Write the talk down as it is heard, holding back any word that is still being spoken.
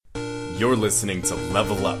You're listening to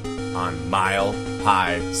Level Up on Mile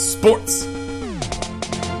High Sports.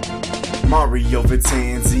 Mario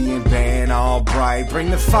Vitanzi and Ben Albright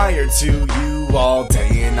bring the fire to you all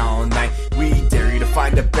day and all night. We dare you to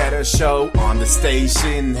find a better show on the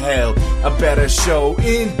station. Hell, a better show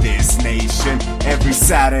in this nation. Every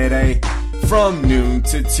Saturday from noon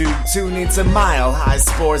to 2, tune into Mile High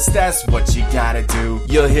Sports, that's what you gotta do.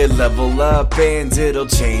 You'll hear Level Up and it'll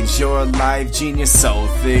change your life. Genius so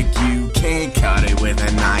thick you can't cut it with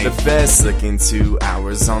a knife. The best looking 2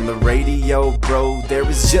 hours on the radio, bro. There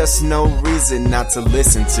is just no reason not to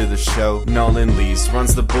listen to the show. Nolan Lease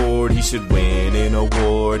runs the board, he should win an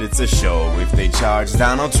award. It's a show if they charge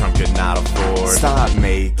Donald Trump could not afford. Stop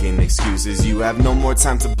making excuses, you have no more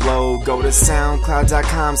time to blow. Go to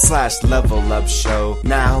soundcloud.com/level up show.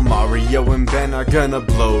 Now Mario and Ben are gonna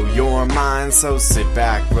blow your mind, so sit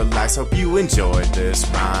back, relax, hope you enjoyed this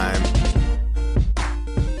rhyme.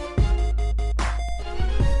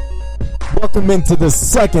 Welcome into the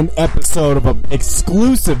second episode of an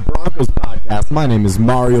exclusive Broncos podcast. My name is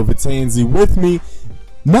Mario Vitanzi. With me,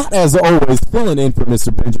 not as always, filling in for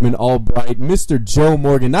Mr. Benjamin Albright, Mr. Joe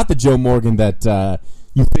Morgan, not the Joe Morgan that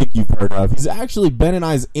you think you've heard of. He's actually Ben and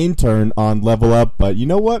I's intern on Level Up, but you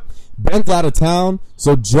know what? Ben's out of town,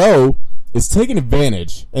 so Joe is taking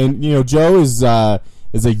advantage. And you know, Joe is a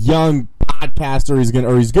young podcaster. He's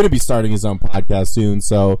gonna be starting his own podcast soon.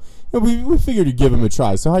 So you know, we figured to give him a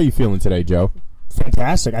try. So how are you feeling today, Joe?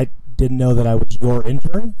 Fantastic. I didn't know that I was your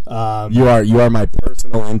intern. You are my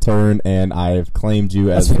personal intern, and I have claimed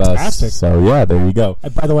you as fantastic. thus. So yeah, there you go.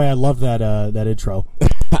 By the way, I love that intro.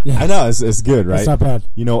 I know it's good, right? It's not bad.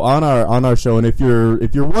 You know, on our show, and if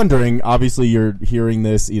you're wondering, obviously you're hearing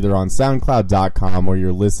this either on SoundCloud.com or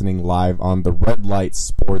you're listening live on the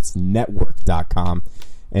RedLightSportsNetwork.com,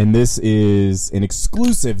 and this is an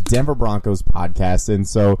exclusive Denver Broncos podcast, and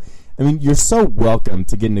so. I mean, you're so welcome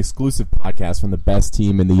to get an exclusive podcast from the best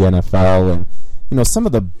team in the NFL and, you know, some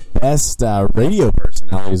of the best radio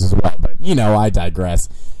personalities as well. But, you know, I digress.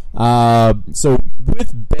 So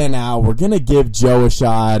with Ben out, we're going to give Joe a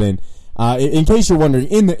shot. And in case you're wondering,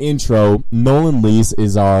 in the intro, Nolan Lease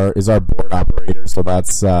is our board operator. So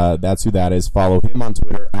that's who that is. Follow him on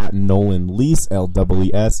Twitter at Nolan Lease,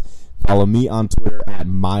 LEES. Follow me on Twitter at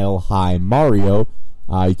Mile High Mario.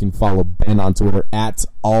 You can follow Ben on Twitter at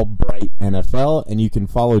AlbrightNFL, and you can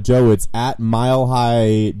follow Joe. It's at Mile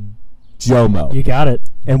High Jomo. You got it.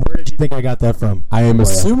 And where did you think I got that from? I am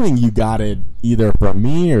assuming you got it either from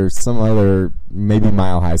me or some other, maybe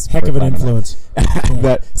Mile High. Heck of an influence. And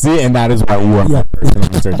that is why you are my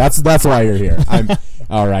personal intern. That's why you're here.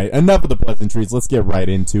 All right, enough of the pleasantries. Let's get right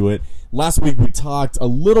into it. Last week we talked a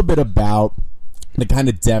little bit about the kind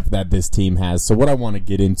of depth that this team has. So what I want to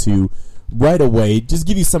get into right away, just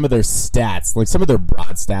give you some of their stats, like some of their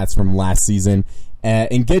broad stats from last season,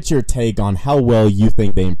 and get your take on how well you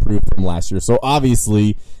think they improved from last year. So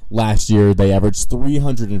obviously, last year they averaged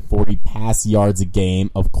 340 pass yards a game.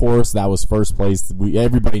 Of course, that was first place.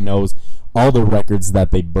 Everybody knows all the records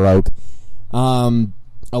that they broke. A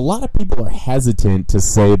lot of people are hesitant to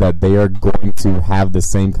say that they are going to have the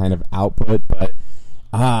same kind of output, but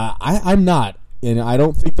I'm not. And I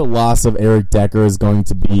don't think the loss of Eric Decker is going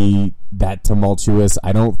to be that tumultuous.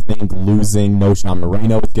 I don't think losing Knowshon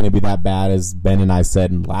Moreno is going to be that bad, as Ben and I said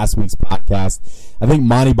in last week's podcast. I think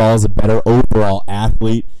Montee Ball is a better overall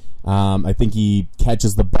athlete. I think he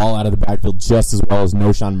catches the ball out of the backfield just as well as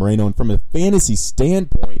Knowshon Moreno. And from a fantasy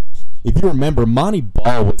standpoint, if you remember, Montee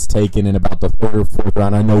Ball was taken in about the 3rd or 4th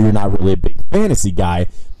round. I know you're not really a big fantasy guy,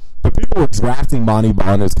 but people were drafting Montee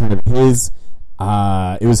Ball, and it was kind of his...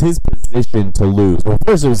 it was his position to lose. Well,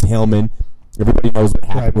 first it was Hillman. Everybody knows what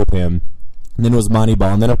happened with him. And then it was Montee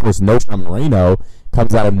Ball. And then, of course, Knowshon Moreno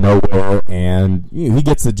comes out of nowhere, and he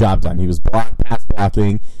gets the job done. He was pass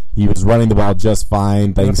blocking. He was running the ball just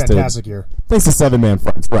fine. Thanks to 7-man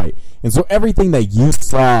fronts, right. And so everything that you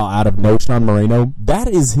saw out of Knowshon Moreno, that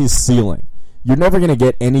is his ceiling. You're never going to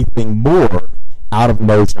get anything more out of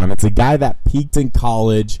Knowshon. It's a guy that peaked in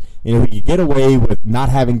college. You know, he could get away with not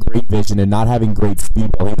having great vision and not having great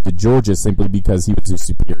speed while he was at Georgia simply because he was a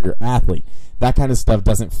superior athlete. That kind of stuff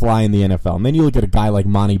doesn't fly in the NFL. And then you look at a guy like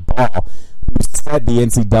Montee Ball, who set the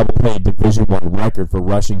NCAA Division I record for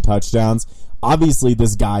rushing touchdowns. Obviously,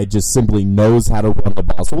 this guy just simply knows how to run the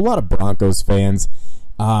ball. So a lot of Broncos fans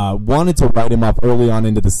wanted to write him off early on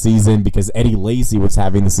into the season because Eddie Lacy was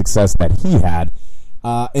having the success that he had.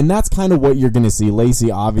 And that's kind of what you're going to see.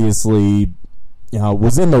 Lacy obviously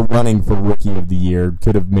was in the running for Rookie of the Year,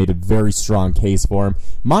 could have made a very strong case for him.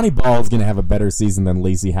 Montee Ball is going to have a better season than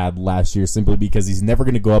Lacy had last year simply because he's never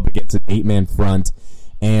going to go up against an 8-man front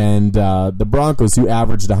and the Broncos, who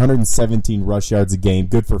averaged 117 rush yards a game,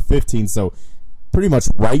 good for 15, so pretty much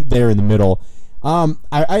right there in the middle.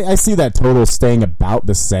 I see that total staying about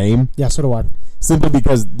the same. Yeah, so do I. Simply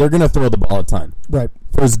because they're going to throw the ball a ton. Right.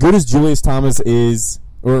 For as good as Julius Thomas is,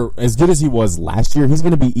 or as good as he was last year, he's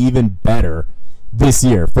going to be even better this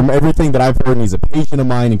year. From everything that I've heard, and he's a patient of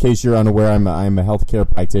mine. In case you're unaware, I'm a healthcare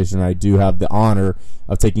practitioner. I do have the honor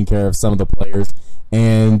of taking care of some of the players.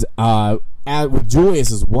 And with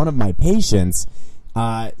Julius as one of my patients,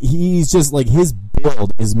 he's just like, his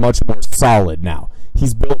build is much more solid now.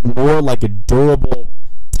 He's built more like a durable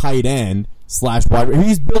tight end / wide.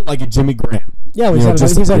 He's built like a Jimmy Graham. Yeah, well,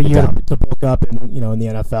 he's had a year to bulk up in the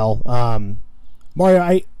NFL.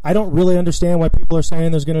 Mario, I don't really understand why people are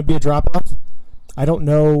saying there's going to be a drop-off. I don't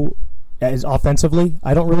know as offensively.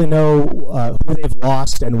 I don't really know who they've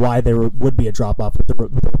lost and why there would be a drop-off with the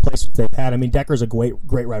replacements they've had. I mean, Decker's a great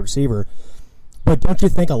wide receiver, but don't you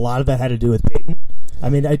think a lot of that had to do with Peyton? I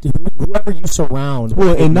mean, whoever you surround,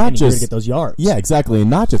 and not just to get those yards. Yeah, exactly, and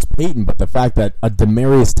not just Peyton, but the fact that a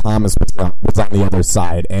Demaryius Thomas was on the other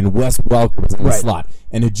side, and Wes Welker was in the slot,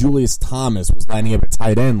 and a Julius Thomas was lining up at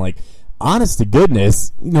tight end. Like, honest to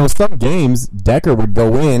goodness, some games Decker would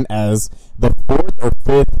go in as the fourth or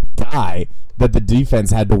fifth guy that the defense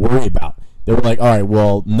had to worry about. They were like, all right,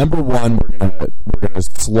 well, number one, we're gonna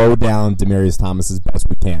slow down Demaryius Thomas as best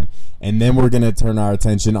we can, and then we're gonna turn our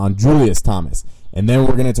attention on Julius Thomas. And then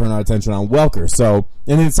we're going to turn our attention on Welker. So,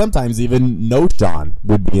 and then sometimes even no Sean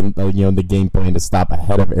would be in the game plan to stop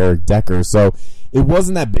ahead of Eric Decker. So it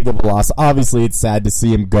wasn't that big of a loss. Obviously, it's sad to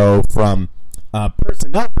see him go from a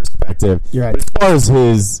personnel perspective. Right. But as far as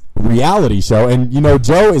his reality show, and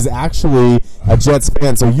Joe is actually a Jets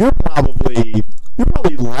fan, so you're probably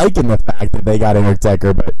liking the fact that they got Eric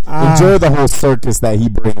Decker, but enjoy the whole circus that he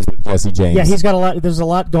brings with Jesse James. Yeah, he's got a lot. There's a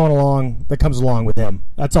lot going along that comes along with him.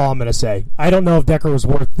 That's all I'm going to say. I don't know if Decker was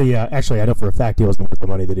worth the. Actually, I know for a fact he wasn't worth the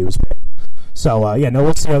money that he was paid. So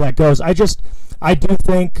we'll see how that goes. I do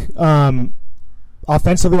think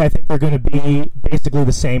offensively, I think they're going to be basically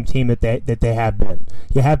the same team that they have been.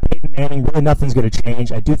 You have Peyton Manning. Really, nothing's going to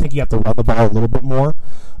change. I do think you have to run the ball a little bit more,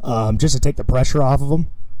 just to take the pressure off of them.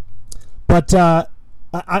 But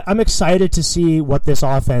I'm excited to see what this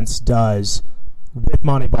offense does with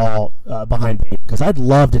Montee Ball behind Peyton, because I'd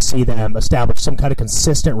love to see them establish some kind of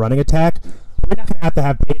consistent running attack. We're not going to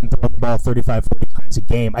have Peyton throwing the ball 35, 40 times a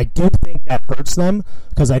game. I do think that hurts them,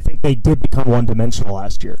 because I think they did become one-dimensional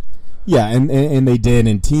last year. Yeah, and they did.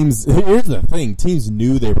 And teams, here's the thing, teams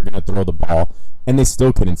knew they were going to throw the ball, and they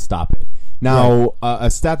still couldn't stop it. Now, a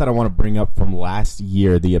stat that I want to bring up from last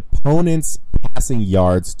year, the opponent's passing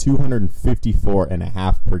yards,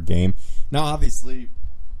 254.5 per game. Now, obviously,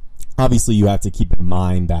 you have to keep in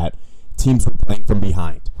mind that teams were playing from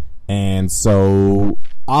behind. And so,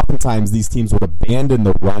 oftentimes, these teams would abandon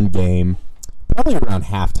the run game probably around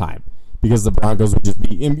halftime, because the Broncos would just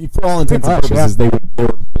be, for all intents and purposes, they were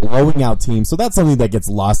blowing out teams. So that's something that gets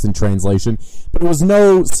lost in translation. But it was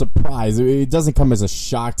no surprise. It doesn't come as a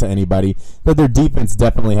shock to anybody that their defense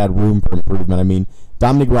definitely had room for improvement. I mean,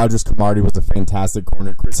 Dominic Rodgers-Cromartie was a fantastic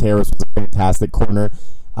corner. Chris Harris was a fantastic corner.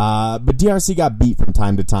 But DRC got beat from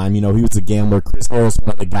time to time. He was a gambler. Chris Harris, one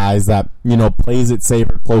of the guys that, plays it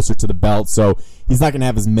safer, closer to the belt. So he's not going to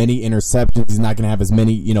have as many interceptions. He's not going to have as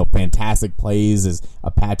many, fantastic plays as a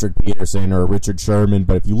Patrick Peterson or a Richard Sherman.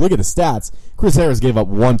 But if you look at the stats, Chris Harris gave up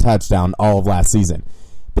 1 touchdown all of last season.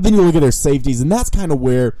 But then you look at their safeties, and that's kind of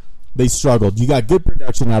where they struggled. You got good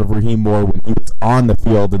production out of Raheem Moore when he was on the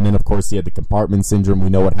field, and then, of course, he had the compartment syndrome. We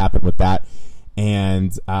know what happened with that.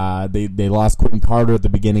 And they lost Quentin Carter at the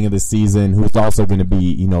beginning of the season, who's also going to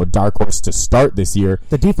be, a dark horse to start this year.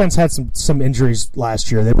 The defense had some injuries last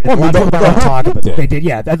year. A lot of people don't want to talk about it. They did,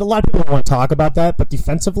 yeah. A lot of people don't want to talk about that, but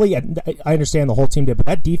defensively, I understand the whole team did, but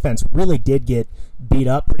that defense really did get beat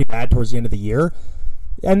up pretty bad towards the end of the year.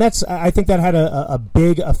 And I think that had a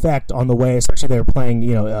big effect on the way, especially they were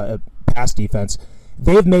playing, pass defense.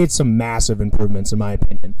 They've made some massive improvements, in my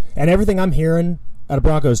opinion. And everything I'm hearing out of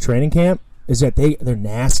Broncos training camp is that they're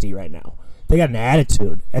nasty right now. They got an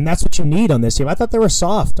attitude, and that's what you need on this team. I thought they were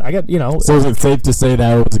soft. So is it safe to say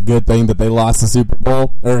that it was a good thing that they lost the Super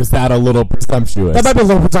Bowl, or is that a little presumptuous? That might be a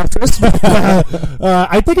little presumptuous.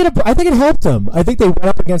 I think it helped them. I think they went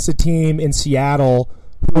up against a team in Seattle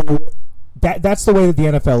who that's the way that the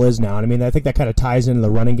NFL is now. And I mean, I think that kind of ties into the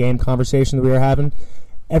running game conversation that we were having.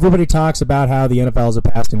 Everybody talks about how the NFL is a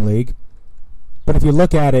passing league. But if you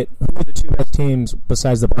look at it, who are the 2 best teams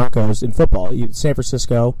besides the Broncos in football? San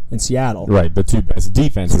Francisco and Seattle. Right, the 2 best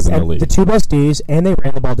defenses in the league. The 2 best Ds, and they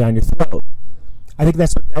ran the ball down your throat. I think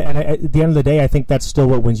that's, and at the end of the day, I think that's still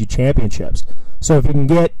what wins you championships. So if you can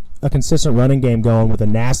get a consistent running game going with a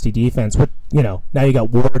nasty defense, with now you got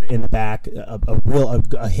Ward in the back,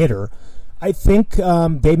 a hitter. I think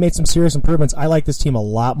they made some serious improvements. I like this team a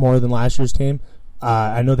lot more than last year's team.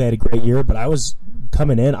 I know they had a great year, but I was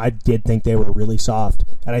coming in. I did think they were really soft,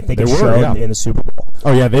 and I think it showed in the Super Bowl.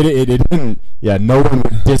 Oh yeah, it didn't. Yeah, no one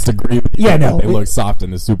would disagree with you. Yeah, no, they looked soft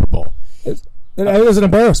in the Super Bowl. It was an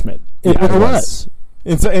embarrassment. It was.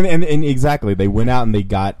 And so, and exactly, they went out and they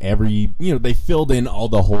got they filled in all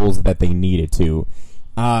the holes that they needed to.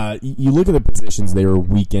 You look at the positions they were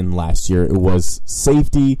weak in last year. It was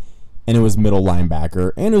safety, and it was middle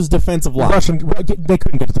linebacker, and it was defensive line. They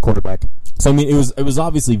couldn't get to the quarterback. So I mean, it was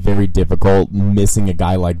obviously very difficult missing a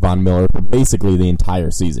guy like Von Miller for basically the entire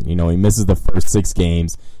season. He misses the first 6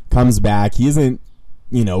 games, comes back. He isn't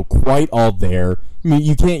quite all there. I mean,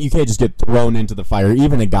 you can't just get thrown into the fire.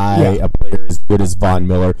 Even a player as good as Von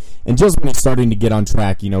Miller, and just when he's starting to get on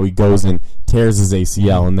track, he goes and tears his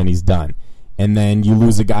ACL, and then he's done. And then you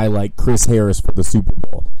lose a guy like Chris Harris for the Super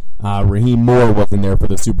Bowl. Raheem Moore wasn't there for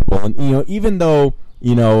the Super Bowl, and even though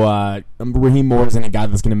Raheem Moore isn't a guy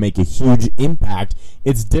that's going to make a huge impact,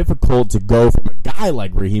 it's difficult to go from a guy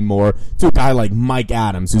like Raheem Moore to a guy like Mike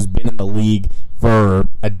Adams, who's been in the league for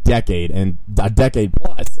a decade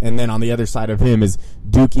plus. And then on the other side of him is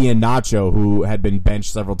Dookie and Nacho, who had been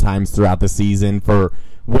benched several times throughout the season for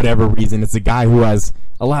whatever reason. It's a guy who has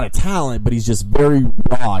a lot of talent, but he's just very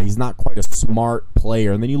raw. He's not quite a smart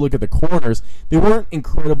player. And then you look at the corners; they weren't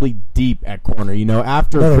incredibly deep at corner.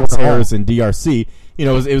 After Chris Harris and DRC, it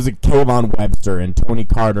was a Kayvon Webster and Tony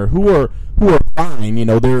Carter who are fine.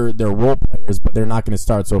 They're role players, but they're not going to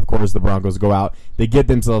start. So of course the Broncos go out. They get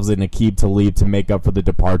themselves in Aqib Talib to make up for the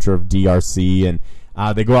departure of DRC, and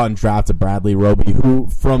they go out and draft a Bradley Roby, who,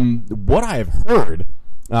 from what I have heard.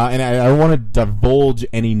 And I don't want to divulge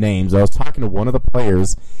any names. I was talking to one of the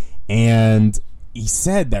players, and he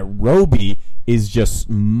said that Roby is just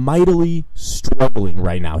mightily struggling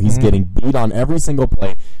right now. He's getting beat on every single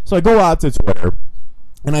play. So I go out to Twitter,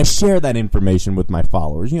 and I share that information with my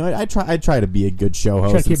followers. I try to be a good show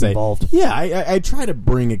host and say, involved. Yeah, I try to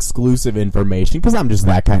bring exclusive information because I'm just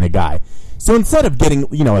that kind of guy. So instead of getting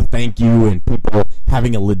a thank you and people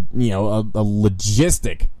having a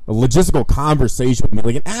logistical conversation with me,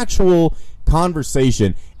 like an actual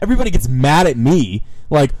conversation, everybody gets mad at me.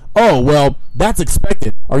 Like, oh well, that's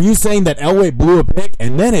expected. Are you saying that Elway blew a pick?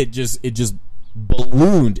 And then it just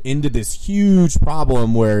ballooned into this huge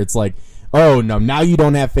problem where it's like, oh no, now you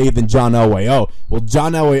don't have faith in John Elway. Oh, well,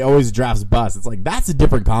 John Elway always drafts busts. It's like, that's a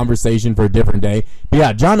different conversation for a different day. But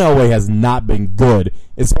yeah, John Elway has not been good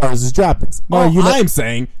as far as his draft picks. I'm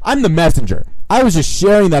saying I'm the messenger. I was just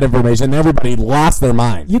sharing that information, and everybody lost their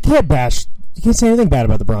mind. You can't say anything bad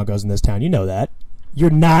about the Broncos in this town. You know that. You're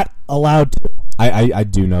not allowed to. I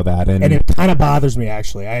do know that, and it kind of bothers me,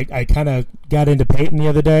 actually. I kind of got into Peyton the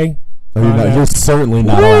other day. You're certainly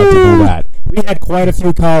not allowed to do that. We had quite a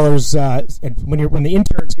few callers, and when the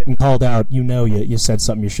intern's getting called out, you said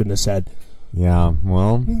something you shouldn't have said. Yeah,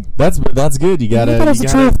 well, that's good. You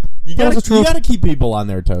gotta keep people on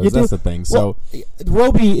their toes. That's the thing. So,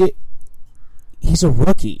 Roby, he's a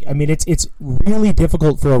rookie. I mean, it's really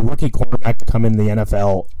difficult for a rookie quarterback to come in the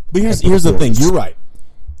NFL. But here's the thing. You're right.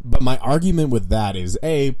 But my argument with that is,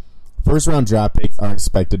 first-round draft picks are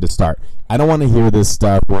expected to start. I don't want to hear this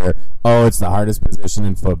stuff where, it's the hardest position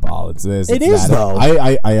in football. It's this. It is, though.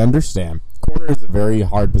 I understand. Corner is a very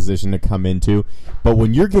hard position to come into, but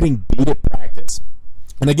when you're getting beat at practice,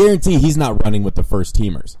 and I guarantee he's not running with the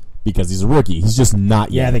first-teamers because he's a rookie. He's just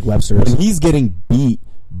not yet. Yeah, I think Webster is. When he's getting beat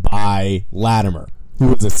by Latimer, who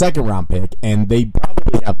was a second-round pick, and they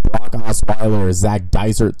probably have Brock Osweiler or Zach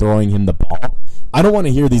Dysert throwing him the ball, I don't want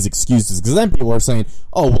to hear these excuses, because then people are saying,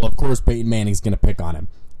 oh, well, of course Peyton Manning's going to pick on him.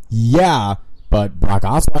 Yeah, but Brock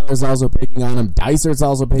Osweiler's also picking on him, Dysert's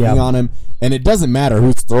also picking on him, and it doesn't matter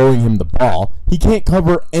who's throwing him the ball. He can't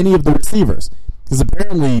cover any of the receivers. Because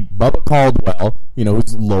apparently Bubba Caldwell,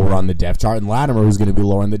 who's lower on the depth chart, and Latimer, who's going to be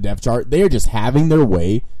lower on the depth chart, they are just having their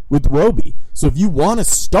way with Roby. So if you want to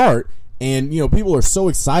start, and, people are so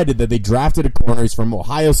excited that they drafted a corner. He's from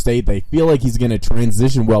Ohio State. They feel like he's going to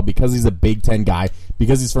transition well because he's a Big Ten guy,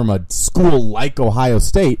 because he's from a school like Ohio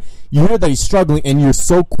State. You hear that he's struggling, and you're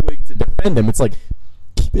so quick to defend him. It's like,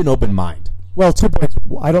 keep an open mind. Well, 2 points.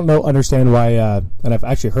 I don't understand why, and I've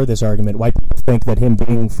actually heard this argument, why people think that him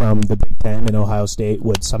being from the Big Ten and Ohio State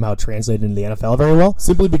would somehow translate into the NFL very well.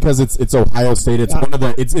 Simply because it's Ohio State. It's one of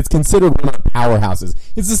the it's considered one of the powerhouses.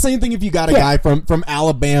 It's the same thing if you got a guy from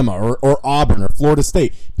Alabama or Auburn or Florida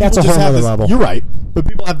State. That's a whole other level. You're right, but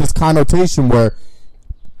people have this connotation where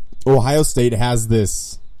Ohio State has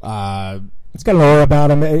this It's got an aura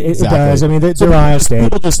about him. It does. I mean, they're Ohio State.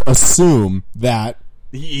 People just assume that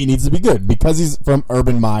he needs to be good because he's from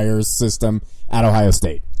Urban Meyer's system at Ohio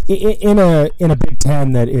State. In a Big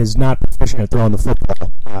Ten that is not proficient at throwing the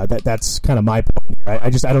football, that's kind of my point here. I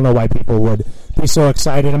don't know why people would be so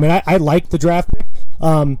excited. I mean, I like the draft pick.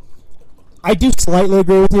 I do slightly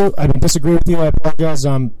agree with you. I mean, disagree with you. I apologize.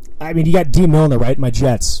 I mean, you got D. Milner, right? My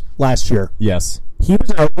Jets last year. Yes. He was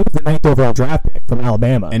the 9th overall draft pick from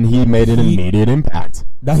Alabama. And he made an immediate impact.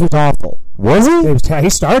 That was awful. Was he? He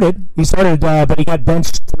started. But he got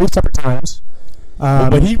benched 3 separate times.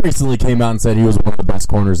 But he recently came out and said he was one of the best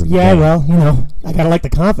corners in the game. Yeah, well, I gotta like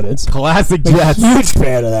the confidence. Classic Jets. Huge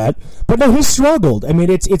fan of that. But no, he struggled. I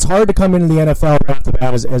mean, it's hard to come into the NFL right off the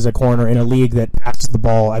bat as a corner in a league that passes the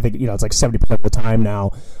ball. I think it's like 70% of the time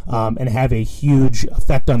now, and have a huge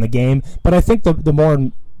effect on the game. But I think the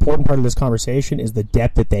more important part of this conversation is the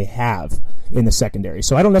depth that they have in the secondary.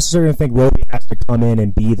 So I don't necessarily think Roby has to come in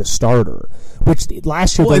and be the starter, which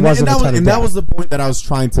last year there wasn't a ton of depth. And that was the point that I was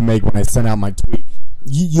trying to make when I sent out my tweet.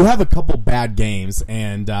 You have a couple bad games,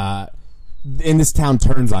 and this town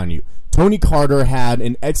turns on you. Tony Carter had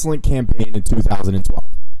an excellent campaign in 2012.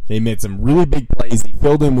 They made some really big plays. He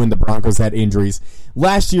filled in when the Broncos had injuries.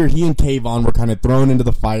 Last year, he and Kayvon were kind of thrown into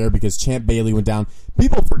the fire because Champ Bailey went down.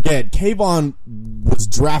 People forget, Kayvon was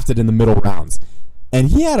drafted in the middle rounds, and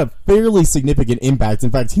he had a fairly significant impact.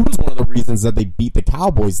 In fact, he was one of the reasons that they beat the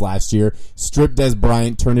Cowboys last year, stripped Des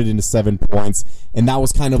Bryant, turned it into 7 points, and that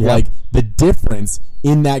was kind of like the difference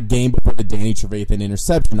in that game before the Danny Trevathan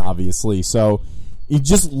interception, obviously. So,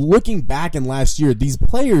 just looking back in last year, these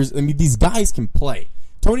players, I mean, these guys can play.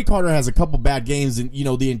 Tony Carter has a couple bad games, and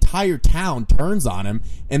the entire town turns on him,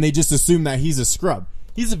 and they just assume that he's a scrub.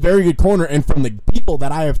 He's a very good corner, and from the people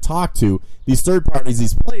that I have talked to, these third parties,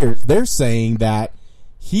 these players, they're saying that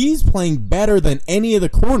he's playing better than any of the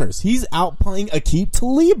corners. He's outplaying Aqib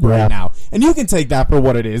Talib right now, and you can take that for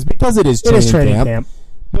what it is because it is training camp.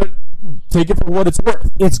 But take it for what it's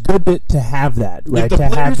worth. It's good to have that, right? If the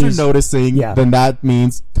players are noticing, then that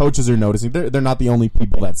means coaches are noticing. They're not the only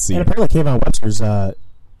people that see. And apparently, Kayvon Webster's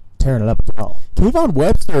tearing it up as well. Kayvon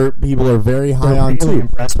Webster, people are very high on too.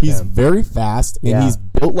 He's very fast, and he's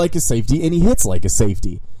built like a safety, and he hits like a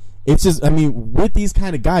safety. It's just, I mean, with these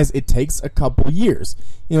kind of guys, it takes a couple years.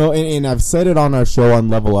 And I've said it on our show on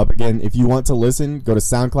Level Up. Again, if you want to listen, go to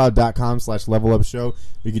soundcloud.com/levelupshow.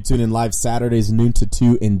 You can tune in live Saturdays, noon to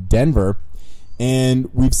 2 in Denver.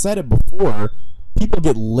 And we've said it before, people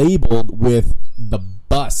get labeled with the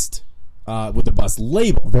bust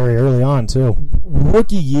label. Very early on, too.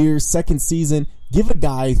 Rookie year, second season, give a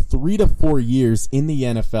guy 3 to 4 years in the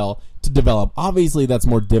NFL to develop. Obviously, that's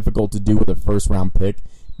more difficult to do with a first-round pick,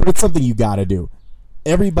 but it's something you got to do.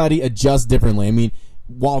 Everybody adjusts differently. I mean,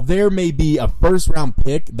 while there may be a first-round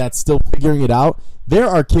pick that's still figuring it out, there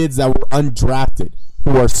are kids that were undrafted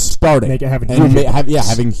who are starting having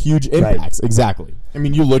huge impacts. Right. Exactly. I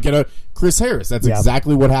mean, you look at Chris Harris. That's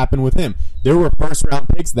exactly what happened with him. There were first-round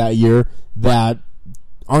picks that year that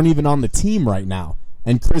aren't even on the team right now,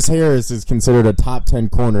 and Chris Harris is considered a top 10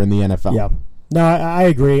 corner in the NFL. Yeah. No, I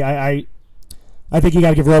agree. I think you got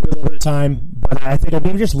to give Roby a little bit of time, but I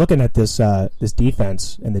think just looking at this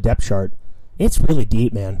defense and the depth chart, it's really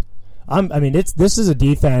deep, man. This is a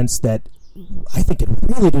defense that I think could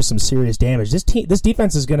really do some serious damage. This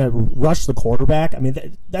defense is going to rush the quarterback. I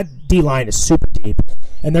mean, that D line is super deep,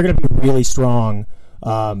 and they're going to be really strong.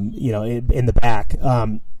 In the back.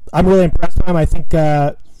 I'm really impressed by them. I think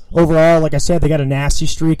overall, like I said, they got a nasty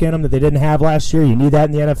streak in them that they didn't have last year. You need that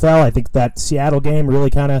in the NFL. I think that Seattle game really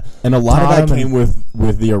kind of and a lot of that came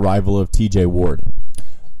with the arrival of T.J. Ward.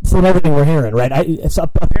 From everything we're hearing, right?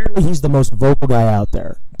 Apparently, he's the most vocal guy out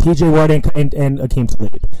there. T.J. Ward and Aqib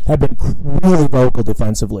Talib have been really vocal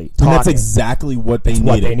defensively. And that's exactly what they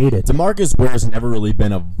needed. DeMarcus Ware's never really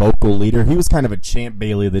been a vocal leader. He was kind of a Champ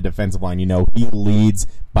Bailey of the defensive line. He leads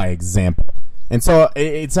by example. And so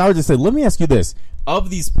it's hard to say. Let me ask you this. Of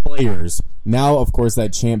these players, now, of course,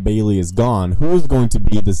 that Champ Bailey is gone, who is going to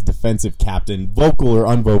be this defensive captain, vocal or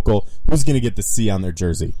unvocal? Who's going to get the C on their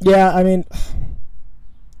jersey? Yeah, I mean,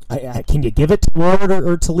 can you give it to Ward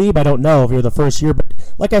or Talib? I don't know if you're the first year, but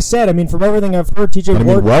like I said, I mean, from everything I've heard, T.J.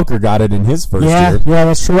 Ward, Welker got it in his first year. Yeah,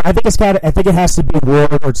 that's true. I think it has to be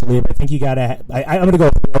Ward or Talib. I think you got to. I'm going to go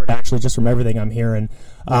with Ward actually, just from everything I'm hearing.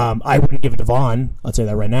 I wouldn't give it to Vaughn. I'll say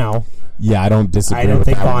that right now. Yeah, I don't disagree. I don't with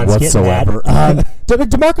think that Vaughn's whatsoever.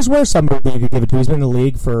 DeMarcus Ware, somebody you could give it to. He's been in the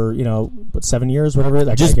league for 7 years, whatever it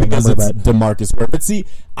is. Just because it's DeMarcus Ware. But see,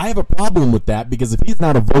 I have a problem with that because if he's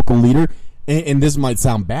not a vocal leader, and this might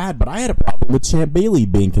sound bad, but I had a problem with Champ Bailey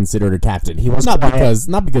being considered a captain. He was not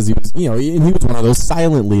because he was, he was one of those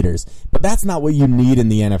silent leaders, but that's not what you need in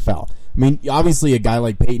the NFL. I mean, obviously a guy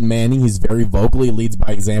like Peyton Manning, he's very vocal, he leads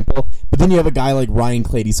by example, but then you have a guy like Ryan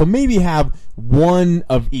Clady. So maybe have one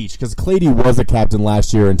of each, because Clady was a captain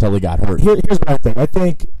last year until he got hurt. Here's what I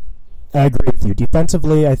think. I agree with you.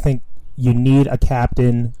 Defensively, I think you need a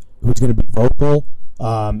captain who's going to be vocal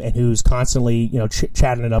and who's constantly,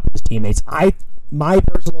 chatting it up with his teammates. My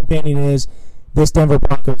personal opinion is this Denver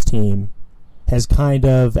Broncos team has kind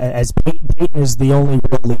of, as Peyton is the only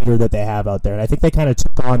real leader that they have out there, and I think they kind of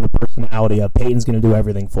took on the personality of Peyton's going to do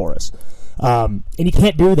everything for us. And you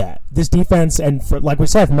can't do that. This defense, and like we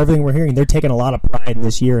said, from everything we're hearing, they're taking a lot of pride in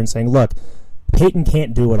this year and saying, look, Peyton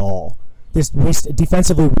can't do it all.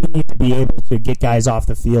 Defensively, we need to be able to get guys off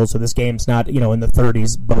the field so this game's not, in the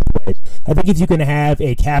 30s both ways. I think if you can have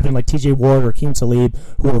a captain like TJ Ward or Akeem Talib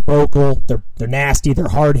who are vocal, they're nasty, they're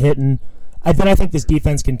hard-hitting, I think this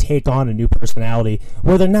defense can take on a new personality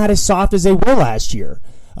where they're not as soft as they were last year.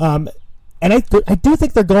 And I do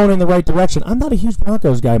think they're going in the right direction. I'm not a huge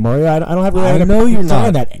Broncos guy, Mario. I don't have. I know you're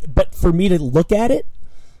not. That, but for me to look at it,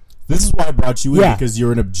 this is why I brought you in, because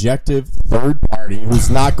you're an objective third party who's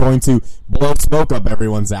not going to blow smoke up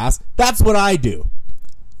everyone's ass. That's what I do.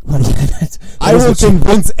 I will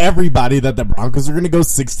convince everybody that the Broncos are going to go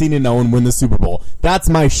 16-0 and win the Super Bowl. That's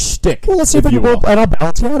my shtick. Well, let's see if I'll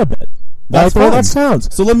balance you out a bit. That's how that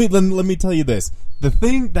sounds. So let me tell you this. The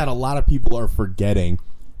thing that a lot of people are forgetting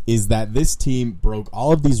is that this team broke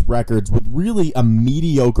all of these records with really a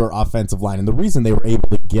mediocre offensive line. And the reason they were able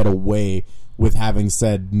to get away with having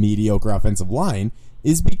said mediocre offensive line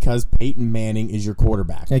is because Peyton Manning is your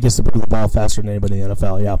quarterback. I guess they bring the ball faster than anybody in the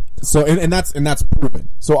NFL, yeah. So and that's proven.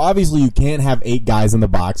 So obviously you can't have 8 guys in the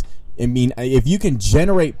box. I mean, if you can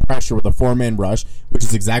generate pressure with a 4-man rush, which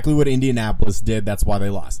is exactly what Indianapolis did, that's why they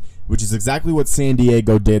lost. Which is exactly what San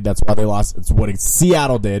Diego did, that's why they lost. It's what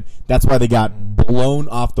Seattle did, that's why they got blown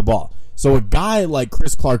off the ball. So a guy like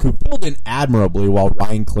Chris Clark, who filled in admirably while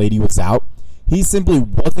Ryan Clady was out, he simply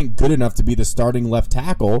wasn't good enough to be the starting left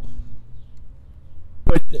tackle.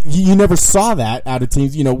 But you never saw that out of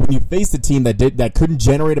teams. When you faced a team that couldn't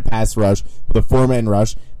generate a pass rush with a 4-man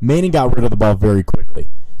rush, Manning got rid of the ball very quickly.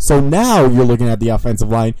 So now you're looking at the offensive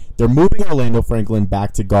line. They're moving Orlando Franklin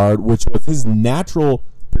back to guard, which was his natural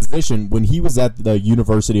position when he was at the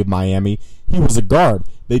University of Miami. He was a guard.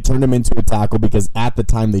 They turned him into a tackle because at the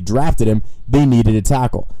time they drafted him, they needed a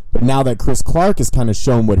tackle. But now that Chris Clark has kind of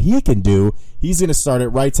shown what he can do, he's going to start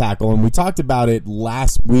at right tackle. And we talked about it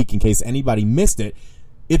last week in case anybody missed it.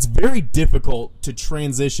 It's very difficult to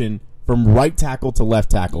transition from right tackle to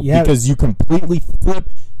left tackle because you completely flip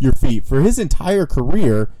your feet. For his entire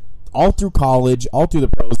career, all through college, all through the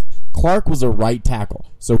pros, Clark was a right tackle.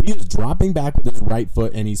 So he is dropping back with his right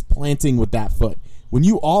foot and he's planting with that foot. When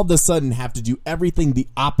you all of a sudden have to do everything the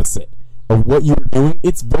opposite of what you were doing,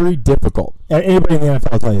 it's very difficult. Anybody in the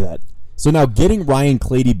NFL will tell you that. So now getting Ryan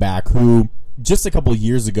Clady back, who just a couple of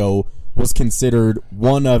years ago was considered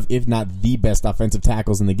one of, if not the best offensive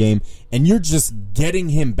tackles in the game, and you're just getting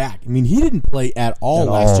him back. I mean, he didn't play at all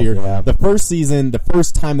last year. Yeah. The first season, the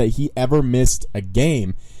first time that he ever missed a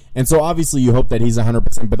game. And so obviously you hope that he's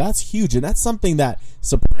 100%, but that's huge, and that's something that,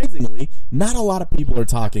 surprisingly, not a lot of people are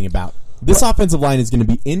talking about. This offensive line is going to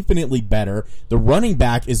be infinitely better. The running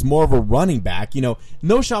back is more of a running back.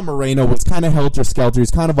 Noshawn Moreno was kind of helter-skelter.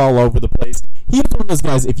 He's kind of all over the place. He was one of those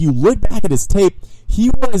guys, if you look back at his tape,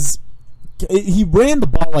 he ran the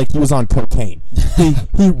ball like he was on cocaine.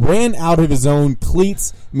 He ran out of his own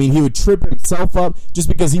cleats. I mean, he would trip himself up just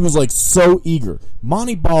because he was so eager.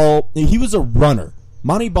 Montee Ball, he was a runner.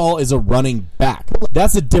 Montee Ball is a running back.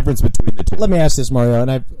 That's the difference between the two. Let me ask this, Mario,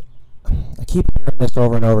 and I keep hearing this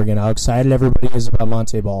over and over again, how excited everybody is about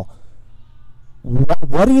Montee Ball.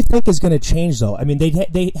 What do you think is going to change, though? I mean,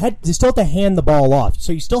 they still have to hand the ball off,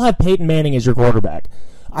 so you still have Peyton Manning as your quarterback.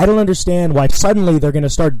 I don't understand why suddenly they're going to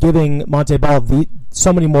start giving Montee Ball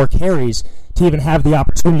so many more carries to even have the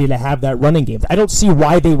opportunity to have that running game. I don't see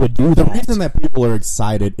why they would do that. The reason that people are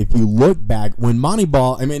excited, if you look back, when Montee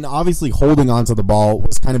Ball, I mean, obviously holding onto the ball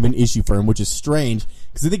was kind of an issue for him, which is strange,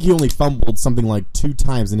 because I think he only fumbled something like 2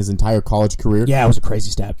 times in his entire college career. Yeah, it was a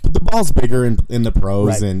crazy stat. But the ball's bigger in the pros,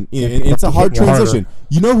 right. and it's a hard transition.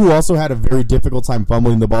 You know who also had a very difficult time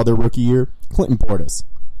fumbling the ball their rookie year? Clinton Portis.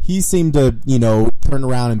 He seemed to, turn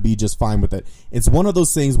around and be just fine with it. It's one of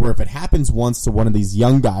those things where if it happens once to one of these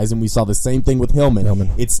young guys, and we saw the same thing with Hillman,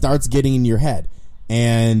 it starts getting in your head.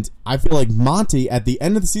 And I feel like Montee, at the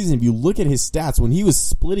end of the season, if you look at his stats, when he was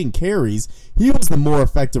splitting carries, he was the more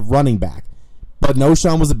effective running back. But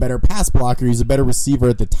Noshawn was a better pass blocker. He was a better receiver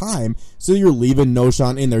at the time. So you're leaving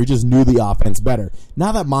Noshawn in there. He just knew the offense better.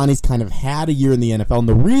 Now that Montee's kind of had a year in the NFL, and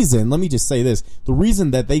the reason, let me just say this, the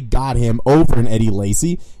reason that they got him over an Eddie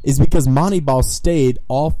Lacy is because Montee Ball stayed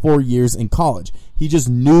all 4 years in college. He just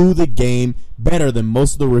knew the game better than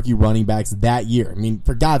most of the rookie running backs that year. I mean,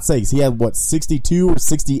 for God's sakes, he had, 62 or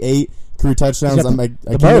 68 career touchdowns? I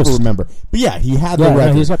can't even remember. But yeah, he had the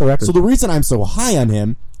record. He's got the record. So the reason I'm so high on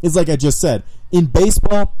him is, like I just said, in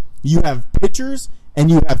baseball, you have pitchers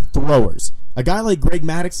and you have throwers. A guy like Greg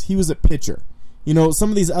Maddux, he was a pitcher. You know, some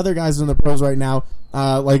of these other guys in the pros right now,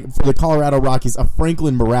 like for the Colorado Rockies, a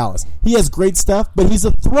Franklin Morales. He has great stuff, but he's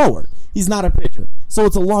a thrower. He's not a pitcher. So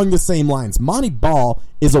it's along the same lines. Montee Ball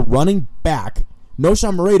is a running back.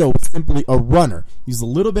 Noshawn Moreto was simply a runner. He's a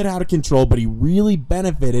little bit out of control, but he really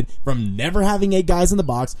benefited from never having 8 guys in the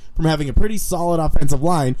box, from having a pretty solid offensive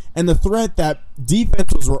line, and the threat that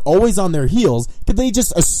defenses were always on their heels because they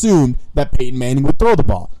just assumed that Peyton Manning would throw the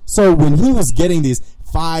ball. So when he was getting these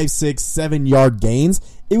 5, 6, 7 yard gains,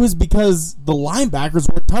 it was because the linebackers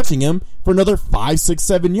weren't touching him for another 5, 6,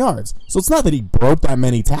 7 yards. So it's not that he broke that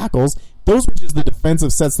many tackles. Those were just the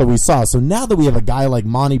defensive sets that we saw. So now that we have a guy like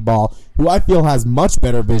Montee Ball, who I feel has much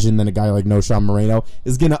better vision than a guy like Noshawn Moreto,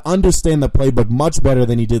 is going to understand the playbook much better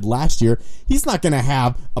than he did last year. He's not going to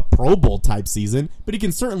have a Pro Bowl type season, but he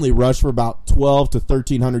can certainly rush for about 12 to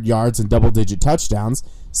 1,300 yards and double-digit touchdowns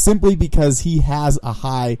simply because he has a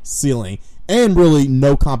high ceiling and really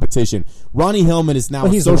no competition. Ronnie Hillman is now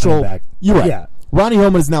a social... You're right. Yeah. Ronnie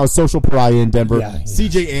Hillman is now a social pariah in Denver. Yeah.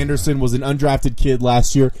 C.J. Anderson was an undrafted kid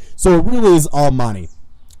last year. So it really is all Monty.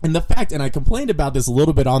 And the fact, and I complained about this a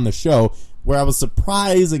little bit on the show, where I was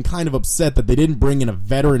surprised and kind of upset that they didn't bring in a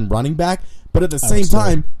veteran running back. But at the same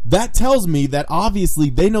time, that tells me that obviously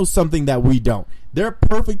they know something that we don't. They're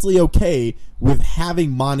perfectly okay with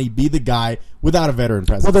having Monty be the guy without a veteran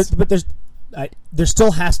presence. Well, there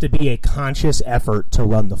still has to be a conscious effort to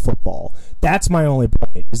run the football. That's my only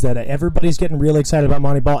point, is that everybody's getting really excited about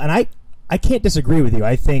Montee Ball, and I can't disagree with you.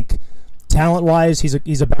 I think talent-wise,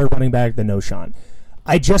 he's a better running back than Noshawn.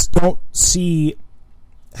 I just don't see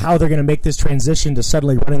how they're going to make this transition to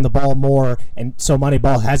suddenly running the ball more, and so Montee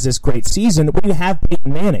Ball has this great season when you have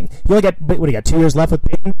Peyton Manning. You only got 2 years left with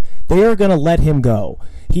Peyton? They are going to let him go.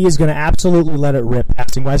 He is going to absolutely let it rip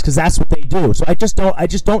passing wise because that's what they do. So I just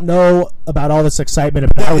don't know about all this excitement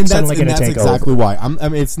about how it's suddenly going to take over. That's exactly why. I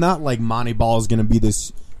mean, it's not like Montee Ball is going to be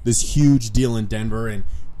this huge deal in Denver. And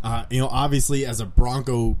obviously as a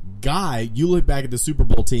Bronco guy, you look back at the Super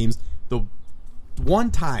Bowl teams. The one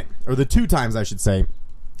time, or the 2 times I should say,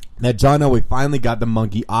 that John Elway finally got the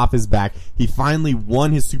monkey off his back, he finally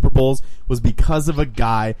won his Super Bowls, was because of a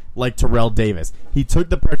guy like Terrell Davis. He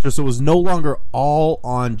took the pressure, so it was no longer all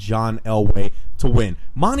on John Elway to win.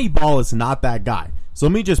 Montee Ball is not that guy. So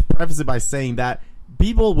let me just preface it by saying that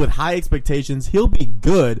people with high expectations, he'll be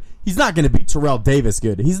good. He's not going to be Terrell Davis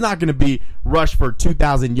good. He's not going to be rush for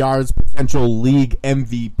 2,000 yards, potential league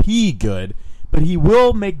MVP good. But he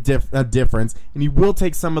will make a difference, and he will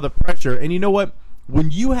take some of the pressure. And you know what? When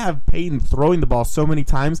you have Peyton throwing the ball so many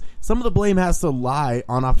times, some of the blame has to lie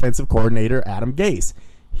on offensive coordinator Adam Gase.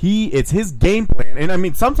 It's his game plan. And, I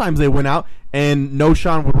mean, sometimes they went out and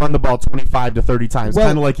Noshawn would run the ball 25 to 30 times,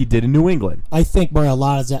 kind of like he did in New England. I think, Mario, a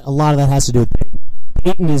lot of that has to do with Peyton.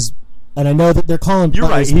 Peyton is, and I know that they're calling You're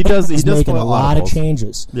right. He does making a lot of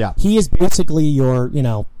changes. Yeah. He is basically your,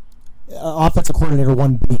 offensive coordinator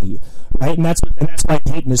 1B, right? And that's why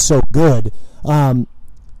Peyton is so good.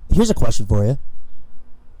 Here's a question for you.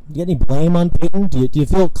 Do you get any blame on Peyton? Do you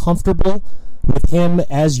feel comfortable with him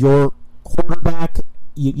as your quarterback?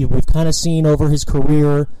 We've kind of seen over his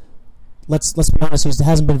career. Let's be honest, he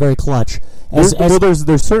hasn't been very clutch.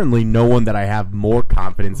 There's certainly no one that I have more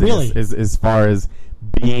confidence in as far as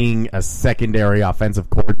being a secondary offensive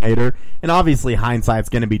coordinator. And obviously, hindsight's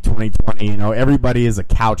going to be 20/20. Everybody is a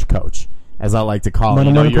couch coach, as I like to call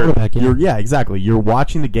it. Yeah, exactly. You're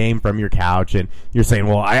watching the game from your couch, and you're saying,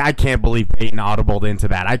 well, I can't believe Peyton audibled into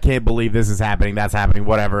that. I can't believe this is happening, that's happening,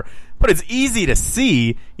 whatever. But it's easy to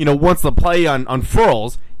see, once the play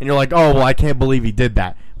unfurls, and you're like, oh, well, I can't believe he did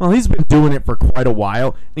that. Well, he's been doing it for quite a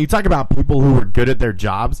while. And you talk about people who are good at their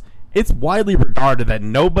jobs. It's widely regarded that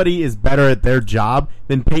nobody is better at their job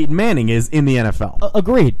than Peyton Manning is in the NFL.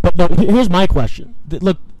 Agreed. But no, here's my question.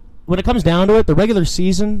 Look, when it comes down to it, the regular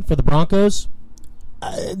season for the Broncos,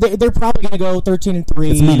 they're probably going to go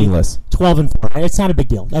 13-3. It's meaningless. 12-4. It's not a big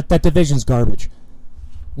deal. That division's garbage.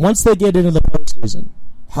 Once they get into the postseason,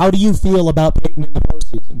 how do you feel about Peyton in the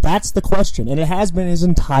postseason? That's the question, and it has been his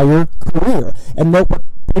entire career. And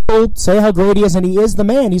people say how great he is, and he is the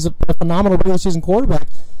man. He's a phenomenal regular season quarterback.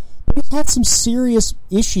 but he's had some serious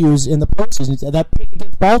issues in the postseason. That pick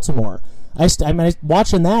against Baltimore.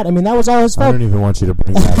 Watching that, that was all his fault. I don't even want you to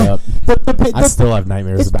bring that up. I still have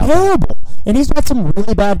nightmares about that. It's terrible. And he's got some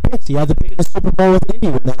really bad picks. He had the pick in the Super Bowl with Indy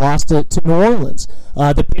when they lost to New Orleans.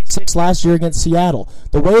 The pick 6 last year against Seattle.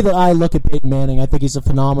 The way that I look at Peyton Manning, I think he's a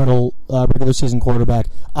phenomenal regular season quarterback.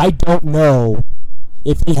 I don't know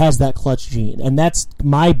if he has that clutch gene. And that's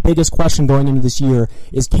my biggest question going into this year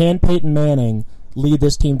is, can Peyton Manning lead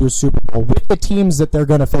this team to a Super Bowl with the teams that they're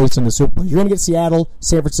going to face in the Super Bowl? You're going to get Seattle,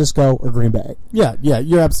 San Francisco, or Green Bay. Yeah,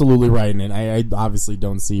 you're absolutely right. And I obviously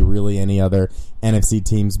don't see really any other NFC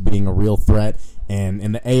teams being a real threat. And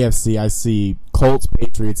in the AFC, I see Colts,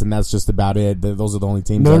 Patriots, and that's just about it. Those are the only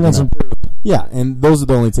teams. Yeah, and those are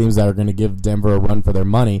the only teams that are going to give Denver a run for their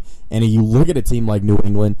money. And if you look at a team like New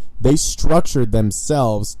England, they structured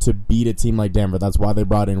themselves to beat a team like Denver. That's why they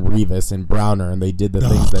brought in Revis and Browner, and they did the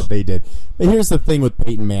things that they did. But here's the thing with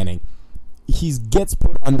Peyton Manning. He gets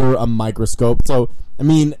put under a microscope. So,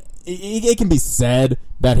 it can be said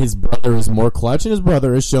that his brother is more clutch, and his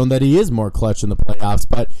brother has shown that he is more clutch in the playoffs.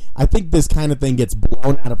 But I think this kind of thing gets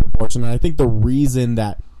blown out of proportion, and I think the reason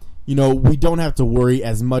that we don't have to worry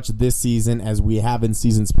as much this season as we have in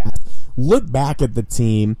seasons past. Look back at the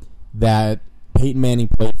team that Peyton Manning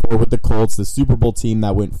played for with the Colts, the Super Bowl team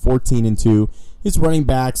that went 14-2. His running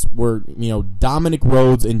backs were, Dominic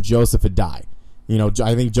Rhodes and Joseph Adai.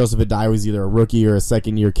 I think Joseph Adai was either a rookie or a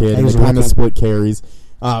second-year kid, and they kind of split carries.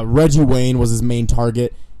 Reggie Wayne was his main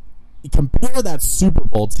target. Compare that Super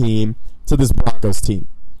Bowl team to this Broncos team.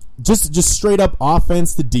 Just straight up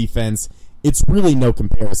offense to defense. It's really no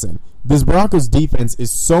comparison. This Broncos defense is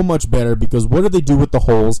so much better because what did they do with the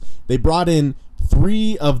holes? They brought in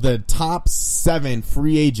 3 of the top 7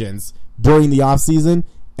 free agents during the offseason,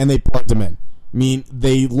 and they plugged them in.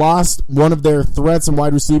 They lost one of their threats and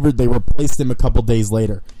wide receiver. They replaced him a couple days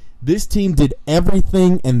later. This team did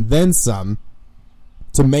everything and then some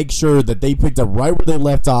to make sure that they picked up right where they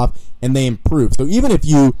left off and they improved. So even if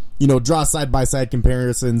you draw side-by-side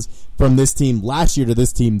comparisons from this team last year to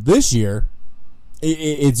this team this year,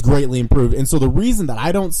 it's greatly improved. And so the reason that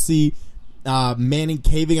I don't see Manning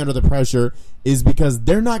caving under the pressure is because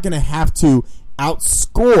they're not going to have to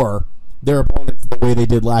outscore their opponents the way they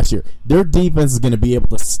did last year. Their defense is going to be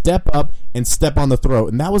able to step up and step on the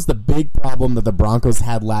throat. And that was the big problem that the Broncos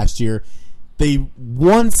had last year. They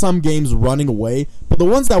won some games running away, but the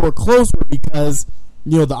ones that were close were because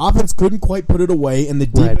the offense couldn't quite put it away, and the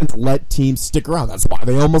defense let teams stick around. That's why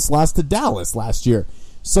they almost lost to Dallas last year.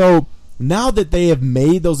 So now that they have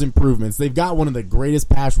made those improvements, they've got one of the greatest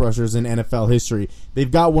pass rushers in NFL history.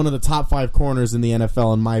 They've got one of the top 5 corners in the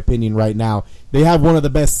NFL, in my opinion, right now. They have one of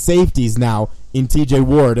the best safeties now in TJ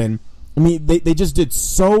Ward. And, they just did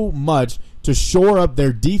so much to shore up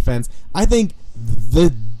their defense. I think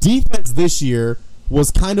the defense this year was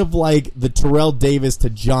kind of like the Terrell Davis to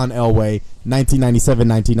John Elway 1997,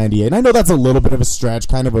 1998. And I know that's a little bit of a stretch,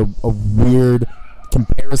 kind of a weird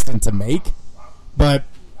comparison to make, but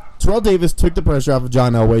Terrell Davis took the pressure off of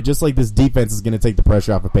John Elway, just like this defense is going to take the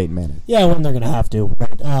pressure off of Peyton Manning. Yeah, when they're going to have to,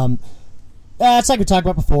 right? It's like we talked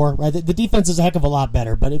about before, right? The defense is a heck of a lot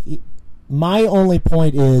better, but my only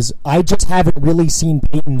point is I just haven't really seen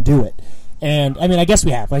Peyton do it. And, I guess we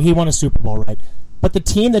have. He won a Super Bowl, right? But the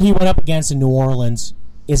team that he went up against in New Orleans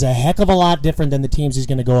is a heck of a lot different than the teams he's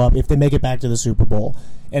going to go up if they make it back to the Super Bowl.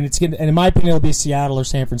 And and in my opinion, it'll be Seattle or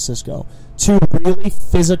San Francisco. 2 really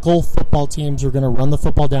physical football teams who are going to run the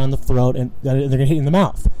football down the throat and they're going to hit you in the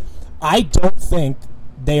mouth. I don't think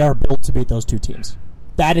they are built to beat those 2 teams.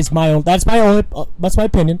 That's my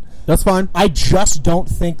opinion. That's fine. I just don't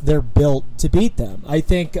think they're built to beat them. I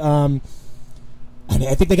think I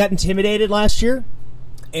think they got intimidated last year,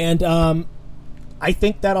 and I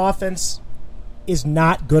think that offense is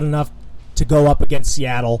not good enough to go up against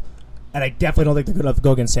Seattle, and I definitely don't think they're good enough to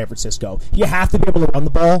go against San Francisco. You have to be able to run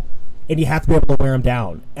the ball, and you have to be able to wear them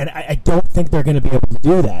down, and I don't think they're going to be able to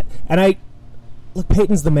do that. And look,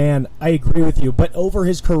 Peyton's the man. I agree with you, but over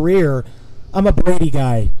his career, I'm a Brady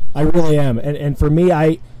guy. I really am, and for me,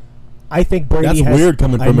 I think Brady That's weird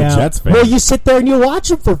coming from a Jets fan. Well, you sit there and you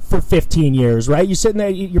watch him for 15 years, right? You're sitting there,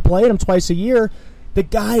 you're playing him twice a year. The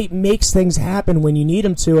guy makes things happen when you need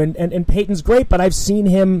him to, and Peyton's great, but I've seen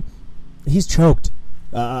him, he's choked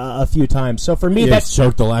a few times. So for me, that's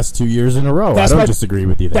choked the last 2 years in a row. I don't disagree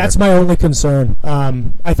with you there. That's my only concern.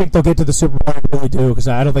 I think they'll get to the Super Bowl. I really do, because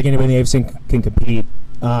I don't think anybody in the AFC can compete.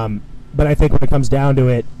 But I think when it comes down to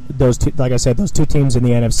it, those two, like I said, those 2 teams in the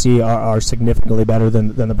NFC are significantly better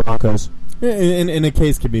than the Broncos. And a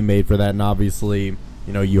case could be made for that, and obviously,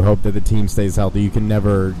 you hope that the team stays healthy. You can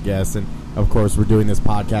never guess. And, of course, we're doing this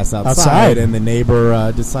podcast outside. And the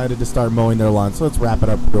neighbor decided to start mowing their lawn. So let's wrap it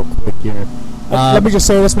up real quick here. Let me just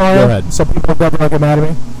say this, Mario. Go ahead. So people don't get mad at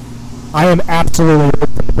me. I am absolutely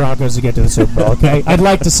rooting for the Broncos to get to the Super Bowl. Okay, I'd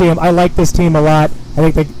like to see them. I like this team a lot.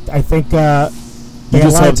 I think you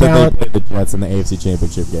just hope that they play the Jets in the AFC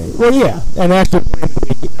Championship game. Well, yeah, and actually, I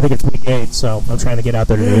think it's week 8, so I'm trying to get out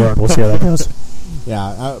there to New York. We'll see how that goes.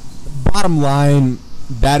 Yeah. Bottom line,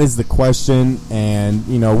 that is the question, and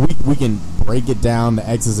we can break it down, the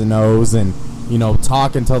X's and O's, and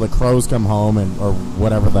talk until the crows come home, or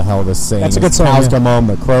whatever the hell this saying is. That's a good song. Cows come home,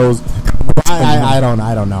 the crows. I don't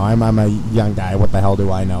know. I'm a young guy. What the hell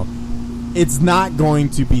do I know? It's not going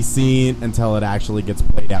to be seen until it actually gets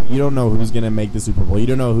played out. You don't know who's going to make the Super Bowl. You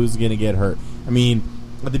don't know who's going to get hurt. I mean,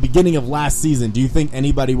 at the beginning of last season, do you think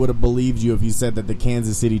anybody would have believed you if you said that the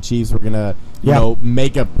Kansas City Chiefs were going to,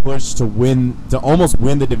 make a push to almost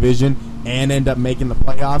win the division and end up making the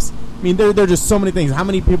playoffs? I mean, there are just so many things. How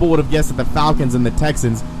many people would have guessed that the Falcons and the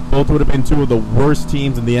Texans both would have been two of the worst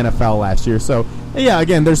teams in the NFL last year? So, yeah,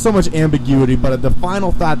 again, there's so much ambiguity, but the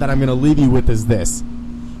final thought that I'm going to leave you with is this.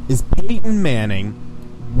 Is Peyton Manning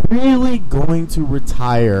really going to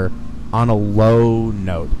retire on a low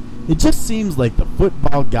note? It just seems like the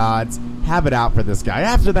football gods have it out for this guy.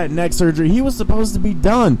 After that neck surgery, he was supposed to be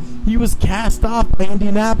done. He was cast off by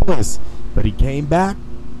Indianapolis. But he came back,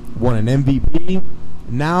 won an MVP,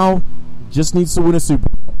 now just needs to win a Super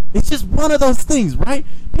Bowl. It's just one of those things, right?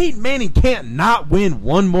 Peyton Manning can't not win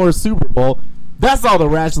one more Super Bowl. That's all the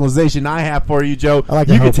rationalization I have for you, Joe.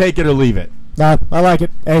 You can take it or leave it. I like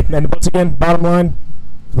it. Hey, and once again, bottom line,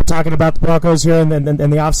 we're talking about the Broncos here in the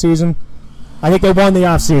offseason. I think they won the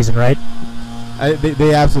offseason, right?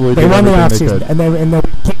 They absolutely won the offseason, and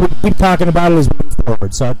we keep talking about it as we move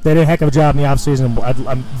forward. So they did a heck of a job in the offseason.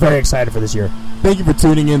 I'm very excited for this year. Thank you for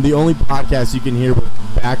tuning in. The only podcast you can hear with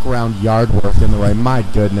background yard work in the right. My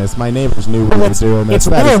goodness, my neighbors knew we were doing this. It's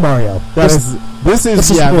real, Mario. This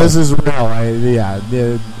is real.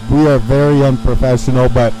 We are very unprofessional,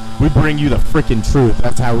 but we bring you the freaking truth.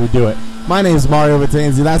 That's how we do it. My name is Mario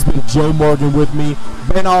Vitanzi. That's been Joe Morgan with me.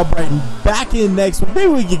 Ben Albrighton back in next week.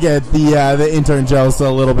 Maybe we could get the Intern Joe so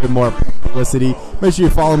a little bit more publicity. Make sure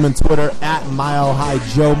you follow him on Twitter at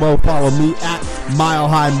MileHighJomo. Follow me at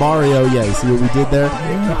MileHighMario. Yeah, you see what we did there?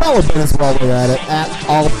 Follow Ben as well while you're at it at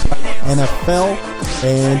AllNFL.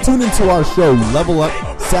 And tune into our show, Level Up,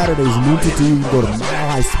 Saturdays noon to 2. You can go to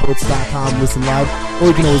MileHighSports.com, listen live, or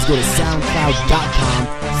you can always go to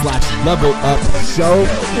SoundCloud.com/LevelUpShow.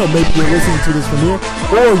 Maybe you're listening to this from here,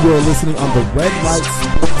 or you're listening on the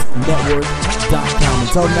RedLightSportsNetwork.com.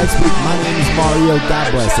 Until next week, my name is Mario.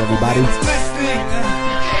 God bless everybody.